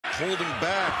holding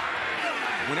back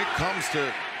when it comes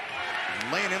to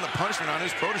laying in the punishment on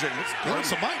his protege.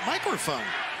 It's a microphone.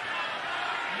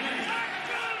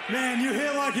 Man, you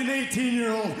hit like an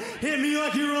 18-year-old. Hit me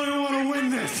like you really want to win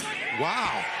this.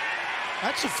 Wow.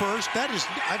 That's the first.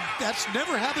 That's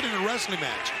never happened in a wrestling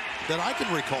match that I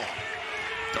can recall.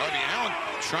 Darby Allin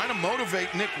trying to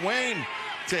motivate Nick Wayne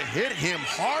to hit him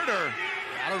harder.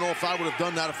 I don't know if I would have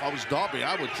done that if I was Darby.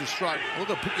 I would just try, look,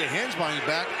 put your hands behind your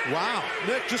back. Wow.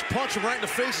 Nick, just punch him right in the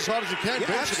face as hard as you can. Yeah,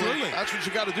 absolutely. That's what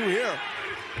you got to do here.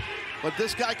 But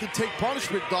this guy can take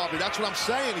punishment, Darby. That's what I'm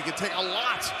saying. He can take a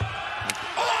lot.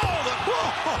 Oh, the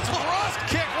thrust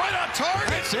kick right on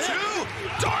target. Two.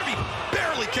 Darby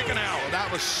barely kicking out. That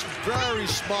was very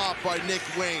smart by Nick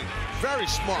Wayne. Very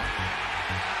smart.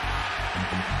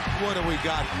 What do we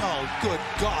got? Oh, good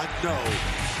God, no.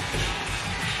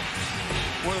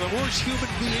 One of the worst human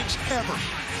beings ever.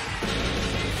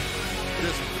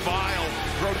 This vile,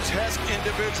 grotesque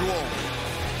individual,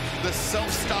 the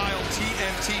self-styled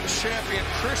TNT champion,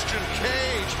 Christian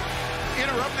Cage,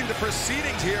 interrupting the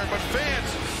proceedings here. But fans,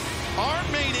 our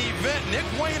main event, Nick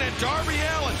Wayne and Darby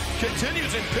Allin,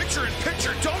 continues in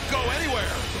picture-in-picture. Don't go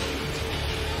anywhere.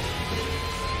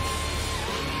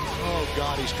 Oh,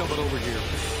 God, he's coming over here.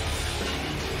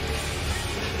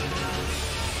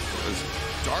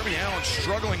 Darby Allin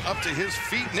struggling up to his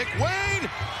feet. Nick Wayne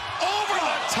over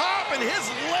the top, and his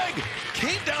leg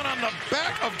came down on the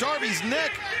back of Darby's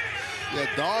neck. Yeah,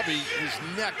 Darby, his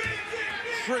neck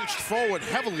cringed forward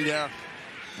heavily there.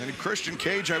 And Christian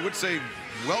Cage, I would say,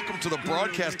 welcome to the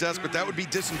broadcast desk, but that would be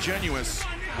disingenuous.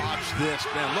 Watch this,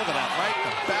 man. Look at that, right?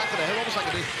 The back of the head, almost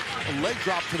like a leg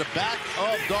drop to the back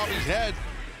of Darby's head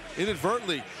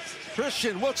inadvertently.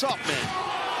 Christian, what's up, man?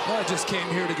 Well, I just came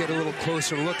here to get a little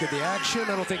closer look at the action.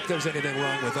 I don't think there's anything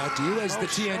wrong with that. Do you? As the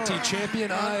TNT champion,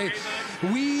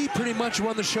 we pretty much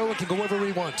run the show and can go wherever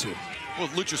we want to. Well,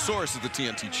 Luchasaurus is the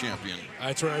TNT champion.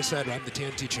 That's where I said I'm the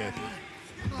TNT champion.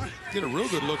 Get a real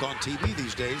good look on TV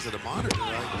these days at a monitor,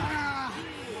 right?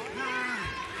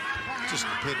 Just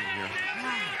an opinion here.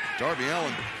 Darby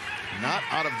Allin not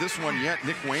out of this one yet.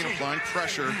 Nick Wayne applying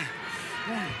pressure.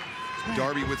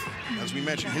 Darby with, as we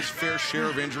mentioned, his fair share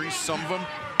of injuries, some of them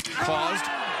caused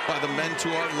by the men to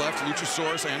our left,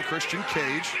 Luchasaurus and Christian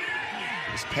Cage.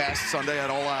 This past Sunday at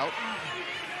All Out.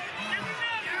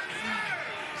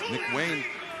 Nick Wayne,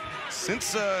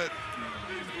 since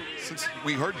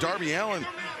we heard Darby Allin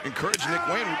encourage Nick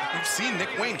Wayne, we've seen Nick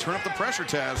Wayne turn up the pressure,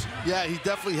 Taz. Yeah, he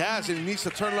definitely has, and he needs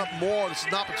to turn it up more. This is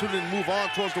an opportunity to move on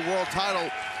towards the world title.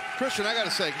 Christian, I got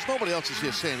to say, because nobody else is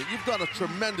here saying it, you've done a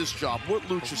tremendous job with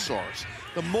Luchasaurus.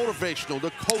 The motivational,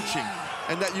 the coaching,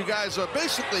 and that you guys are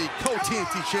basically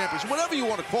co-TNT champions, whatever you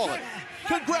want to call it.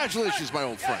 Congratulations, my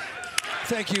old friend.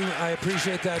 Thank you. I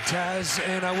appreciate that, Taz.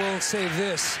 And I will say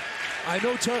this. I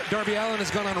know Darby Allin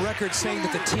has gone on record saying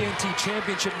that the TNT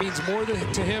Championship means more to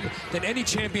him than any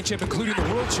championship, including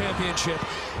the World Championship.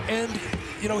 And,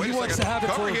 you know, he wants to have it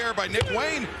cover for... here by Nick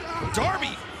Wayne.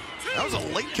 Darby. That was a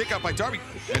late kick out by Darby.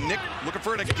 And Nick looking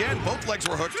for it again. Both legs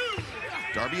were hooked.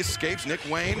 Darby escapes. Nick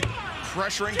Wayne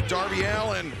pressuring Darby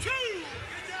Allin.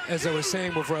 As I was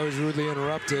saying before I was rudely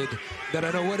interrupted, that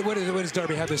I know, what does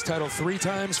Darby have this title 3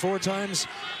 times, 4 times?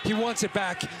 He wants it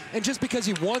back. And just because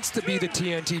he wants to be the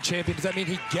TNT champion, does that mean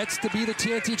he gets to be the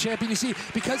TNT champion? You see,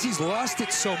 because he's lost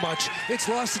it so much, it's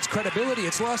lost its credibility,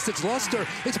 it's lost its luster.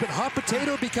 It's been hot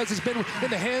potato because it's been in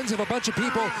the hands of a bunch of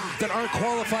people that aren't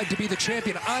qualified to be the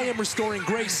champion. I am restoring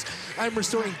grace. I'm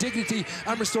restoring dignity.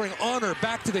 I'm restoring honor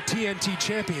back to the TNT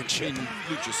championship. And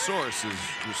Luchasaurus is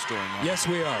restoring honor. Yes,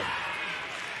 we are.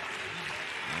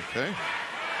 Okay.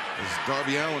 As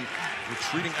Darby Allin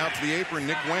retreating out to the apron,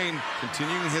 Nick Wayne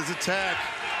continuing his attack.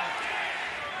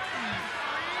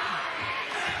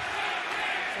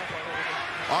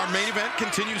 Our main event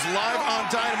continues live on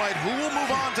Dynamite. Who will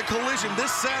move on to Collision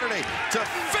this Saturday to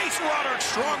face Roderick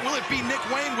Strong? Will it be Nick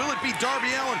Wayne? Will it be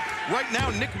Darby Allin? Right now,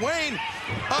 Nick Wayne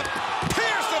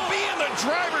appears to be in the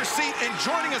driver's seat, and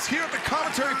joining us here at the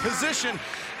commentary position,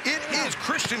 it is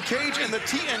Christian Cage and the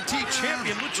TNT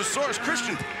champion, Luchasaurus.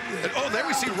 Christian, oh, there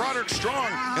we see Roderick Strong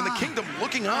and the Kingdom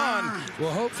looking on.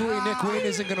 Well, hopefully Nick Wayne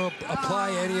isn't going to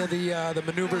apply any of the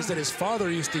maneuvers that his father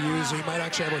used to use, or he might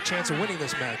actually have a chance of winning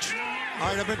this match. All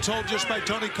right, I've been told just by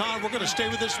Tony Khan, we're going to stay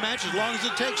with this match as long as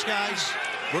it takes, guys.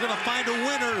 We're going to find a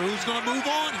winner who's going to move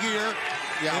on here.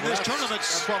 Yeah, in this tournament.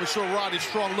 That's why we saw Roddy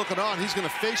Strong looking on. He's going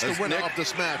to face the winner of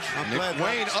this match. Nick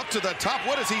Wayne up to the top.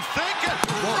 What is he thinking?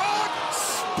 Frog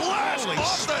splash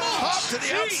off the top to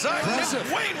the outside. Nick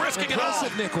Wayne risking it all.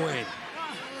 Impressive, Nick Wayne.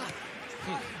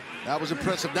 That was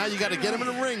impressive. Now you got to get him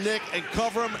in the ring, Nick, and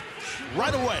cover him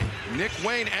right away. Nick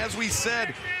Wayne, as we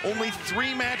said, only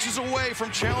 3 matches away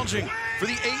from challenging for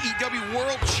the AEW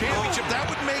World Championship. That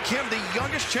would make him the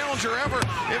youngest challenger ever.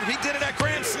 If he did it at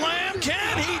Grand Slam,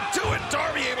 can he do it?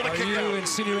 Darby able to kick out. Are you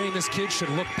insinuating this kid should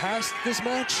look past this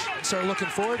match and start looking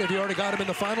forward? Have you already got him in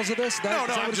the finals of this? No,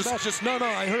 I'm just No,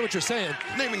 I heard what you're saying.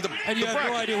 Naming the And you the have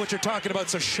bracket. no idea what you're talking about,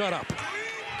 so shut up.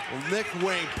 Well, Nick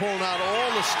Wayne pulling out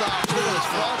all the stops. Look at his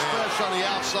frog splash on the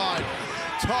outside.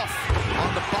 Tough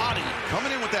on the body.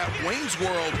 Coming in with that Wayne's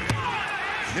World.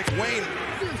 Nick Wayne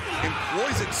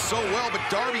employs it so well, but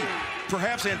Darby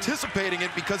perhaps anticipating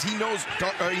it because he knows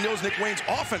Nick Wayne's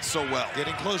offense so well.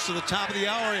 Getting close to the top of the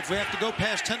hour. If we have to go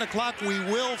past 10 o'clock, we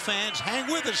will, fans. Hang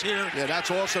with us here. Yeah,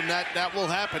 that's awesome. That will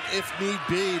happen if need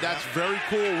be. That's very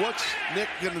cool. What's Nick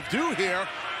going to do here?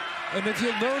 And if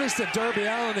you'll notice that Darby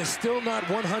Allin is still not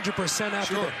 100%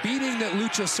 after the beating that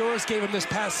Luchasaurus gave him this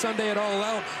past Sunday at All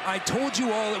Out. I told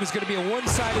you all it was going to be a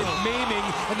one-sided maiming,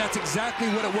 and that's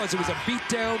exactly what it was. It was a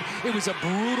beatdown. It was a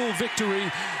brutal victory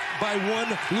by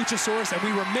one Luchasaurus, and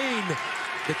we remain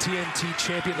the TNT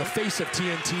champion, the face of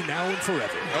TNT now and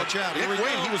forever. Watch out. Nick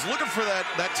Wayne, he was looking for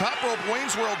that top rope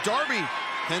Wayne's World. Darby.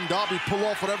 Can Darby pull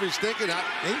off whatever he's thinking?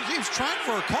 He was trying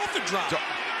for a coffin drop.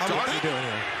 What are you doing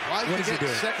here? Why What is he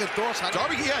doing? Second thoughts.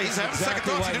 Darby, yeah, he's having second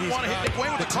thoughts. He didn't want to hit Nick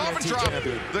Wayne with the coffin drop.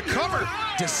 The cover.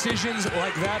 Decisions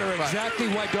like that are exactly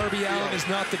why Darby Allin is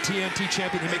not the TNT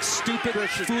champion. He makes stupid,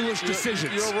 foolish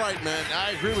decisions. You're right, man.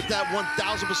 I agree with that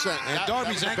 1,000%. And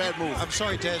Darby's that was a bad move. I'm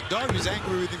sorry, Taz. Darby's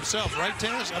angry with himself, right,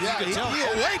 Taz? I mean, Yeah, you can tell.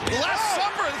 Oh, wait, Last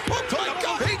Supper. Took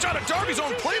a page out of Darby's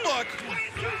own playbook.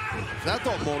 That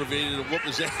don't motivate him to whoop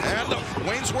his ass. And the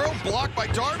Wayne's World blocked by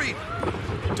Darby.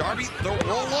 Darby, the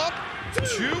roll up.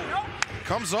 2.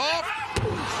 Comes off.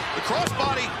 The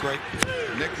crossbody. Great.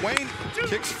 Nick Wayne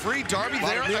kicks free. Darby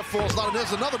there. Near falls.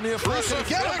 There's another near falls. Crucifix.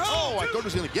 Get it. Oh, I thought he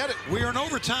was going to get it. We are in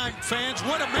overtime, fans.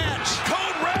 What a match.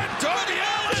 Code red. Darby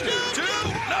Allin. 2.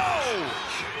 No.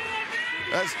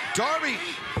 As Darby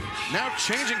now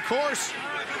changing course.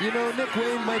 You know, Nick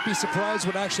Wayne might be surprised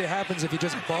what actually happens if you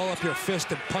just ball up your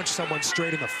fist and punch someone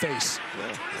straight in the face.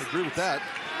 Yeah, I agree with that.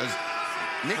 As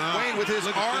Nick Wayne with his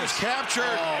arms captured.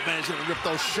 Oh, man, he's going to rip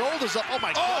those shoulders up. Oh,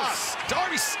 my God.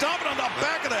 Darby stomping on the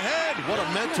back of the head. What a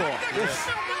mentor.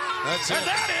 That's it. And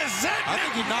that is it. I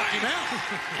think he knocked him out.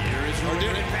 Or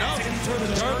did it? No.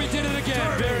 Darby did it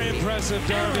again. Very impressive,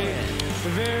 Darby.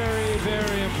 Very,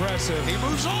 very impressive. He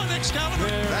moves on, Excalibur.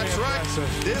 That's right.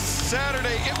 This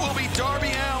Saturday, it will be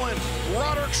Darby Allin,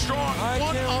 Roderick Strong,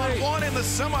 one-on-one in the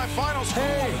semifinals.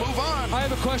 Hey, Move on. I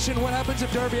have a question. What happens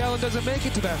if Darby Allin doesn't make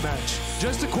it to that match?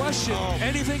 Just a question.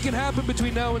 Anything can happen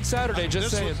between now and Saturday,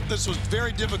 just saying. This was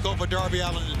very difficult for Darby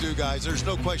Allin to do, guys. There's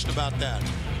no question about that.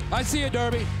 I see it,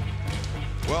 Darby.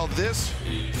 Well, this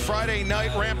Friday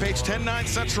night, Rampage 10/9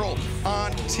 Central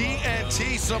on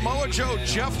TNT. Samoa Joe,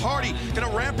 Jeff Hardy in a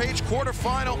Rampage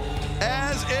quarterfinal,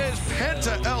 as is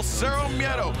Penta, El Cerro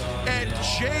Miedo, and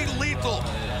Jay Lethal.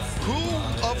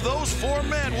 Who of those 4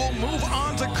 men will move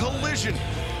on to Collision?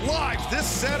 Live this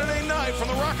Saturday night from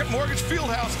the Rocket Mortgage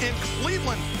Fieldhouse in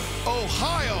Cleveland,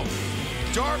 Ohio.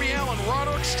 Darby Allin,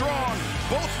 Roderick Strong,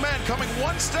 both men coming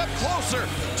one step closer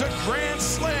to Grand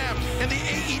Slam in the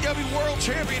AEW World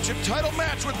Championship title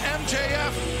match with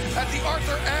MJF at the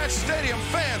Arthur Ashe Stadium.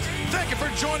 Fans, thank you for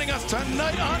joining us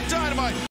tonight on Dynamite.